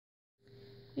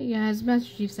Hey guys,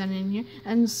 Master Chief signing in here,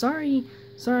 and sorry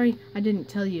I didn't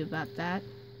tell you about that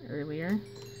earlier,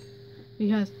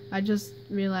 because I just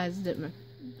realized that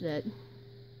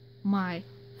my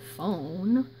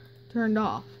phone turned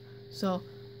off, so,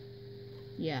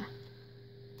 yeah.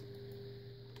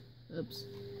 Oops.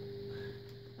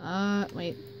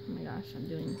 Wait, oh my gosh, I'm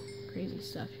doing crazy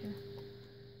stuff here.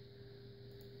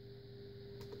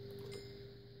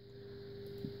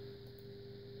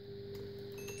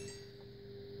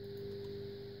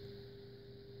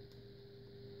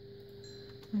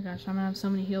 Oh my gosh, I'm gonna have so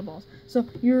many heal balls. So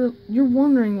you're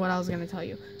wondering what I was gonna tell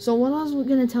you. So what I was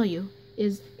gonna tell you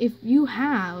is if you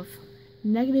have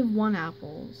 -1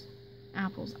 apples.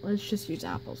 Let's just use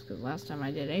apples because last time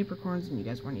I did apricorns and you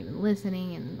guys weren't even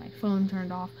listening and my phone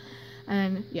turned off.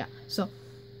 And yeah, so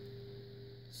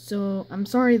I'm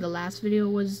sorry the last video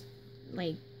was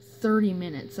like 30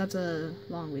 minutes. That's a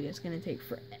long video. It's gonna take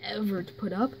forever to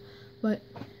put up. But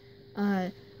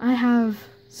I have,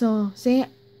 so say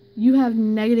you have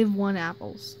 -1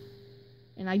 apples,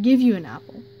 and I give you an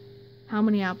apple. How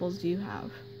many apples do you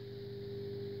have?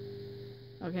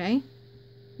 Okay?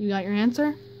 You got your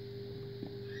answer?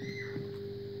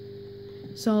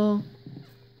 So,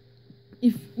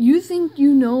 if you think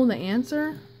you know the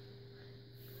answer,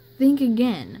 think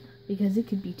again, because it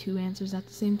could be 2 answers at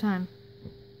the same time.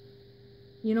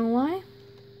 You know why?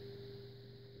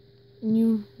 And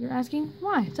you're asking,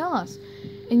 why? Tell us.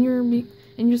 And you're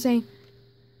saying,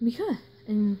 because,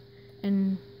 and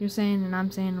you're saying, and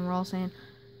I'm saying, and we're all saying,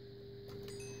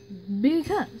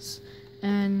 because,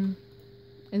 and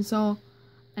so,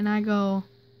 and I go,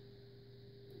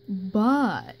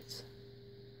 but,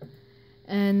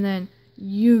 and then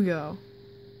you go,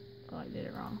 oh, I did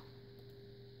it wrong,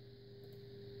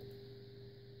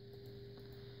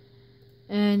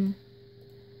 and,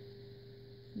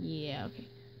 yeah, okay,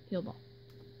 heal ball,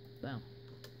 boom,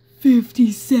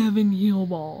 57 heal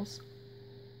balls.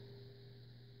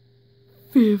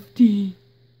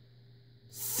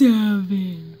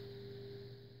 57.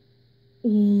 Oh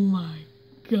my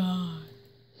god.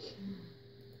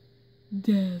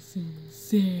 That's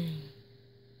insane.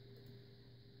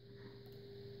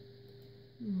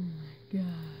 Oh my god.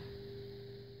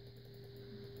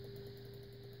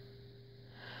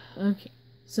 Okay,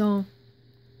 so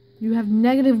you have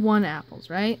 -1 apples,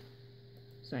 right?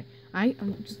 Sorry,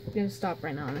 I'm just gonna stop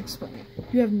right now and explain it.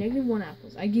 You have -1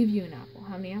 apples. I give you an apple.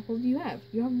 How many apples do you have?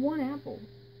 You have 1 apple.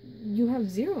 You have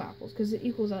 0 apples because it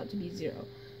equals out to be 0.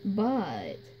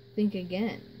 But think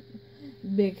again,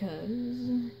 because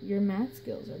your math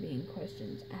skills are being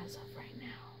questioned as of right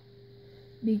now.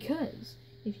 Because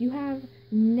if you have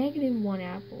 -1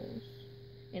 apples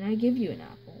and I give you an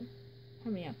apple,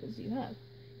 how many apples do you have?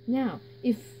 Now,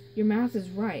 if your math is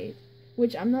right,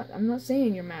 which I'm not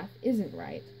saying your math isn't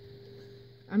right.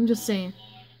 I'm just saying,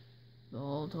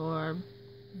 Voltorb.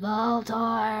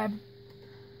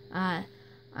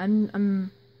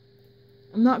 I'm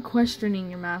not questioning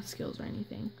your math skills or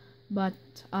anything, but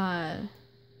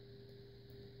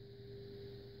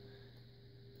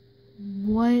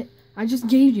what? I just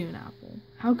gave you an apple.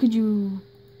 How could you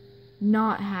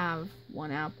not have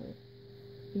 1 apple?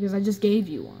 Because I just gave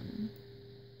you one,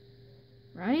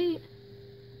 right?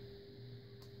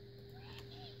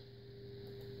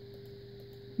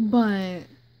 But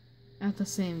at the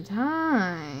same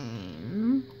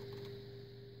time,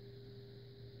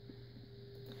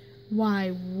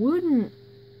 why wouldn't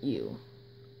you?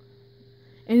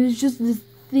 And it's just this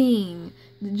thing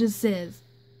that just says,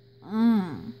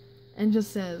 and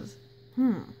just says,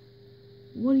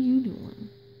 what are you doing?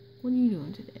 What are you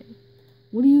doing today?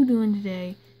 What are you doing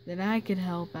today that I could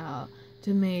help out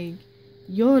to make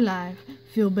your life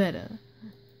feel better?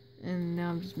 And now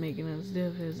I'm just making up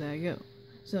stuff as I go.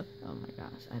 So, oh my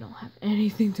gosh, I don't have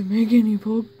anything to make any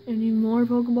more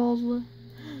Pokeballs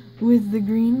with the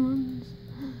green ones.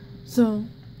 So,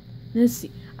 let's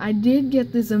see. I did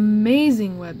get this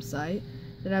amazing website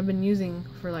that I've been using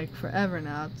for like forever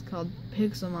now. It's called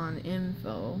Pixelmon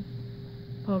Info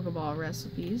Pokeball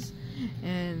Recipes.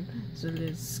 And so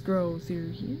let's scroll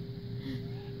through here.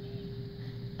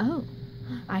 Oh,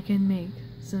 I can make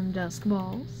some Dusk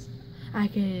Balls. I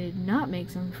could not make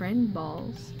some Friend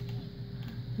Balls.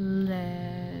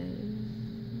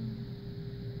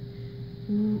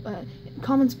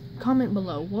 Comment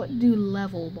below, what do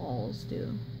level balls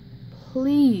do?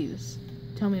 Please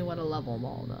tell me what a level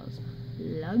ball does.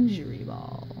 Luxury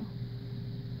ball.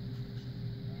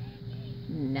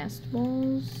 Nest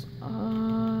balls?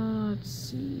 Let's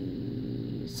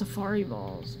see. Safari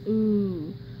balls.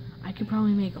 Ooh, I could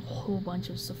probably make a whole bunch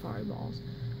of safari balls.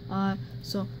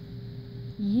 So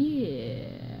yeah.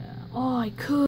 Oh, I could.